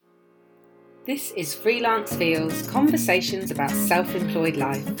This is Freelance Feels, conversations about self-employed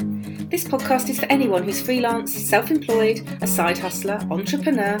life. This podcast is for anyone who's freelance, self-employed, a side hustler,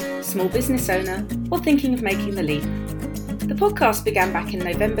 entrepreneur, small business owner, or thinking of making the leap. The podcast began back in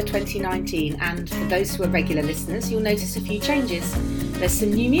November 2019, and for those who are regular listeners, you'll notice a few changes. There's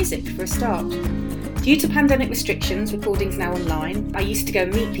some new music for a start. Due to pandemic restrictions, recording's now online. I used to go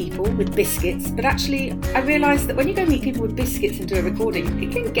meet people with biscuits, but actually I realised that when you go meet people with biscuits and do a recording,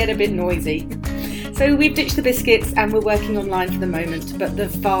 it can get a bit noisy. So we've ditched the biscuits and we're working online for the moment, but the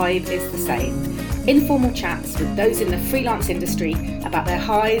vibe is the same. Informal chats with those in the freelance industry about their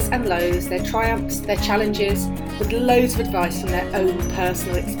highs and lows, their triumphs, their challenges, with loads of advice from their own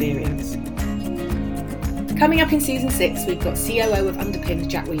personal experience. Coming up in Season 6, we've got COO of Underpin,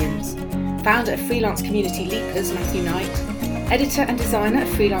 Jack Williams, founder of freelance community Leapers, Matthew Knight, editor and designer of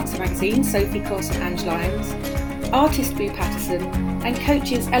Freelancer magazine, Sophie Colson Ange Lyons, artist Boo Patterson, and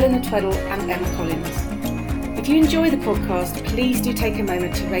coaches Eleanor Tweddle and Emma Collins. If you enjoy the podcast, please do take a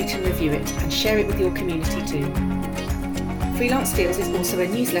moment to rate and review it and share it with your community too. Freelance Feels is also a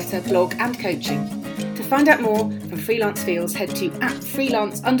newsletter, blog and coaching. To find out more from Freelance Feels, head to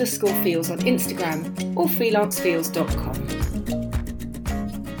 @freelance_feels on Instagram or freelancefeels.com.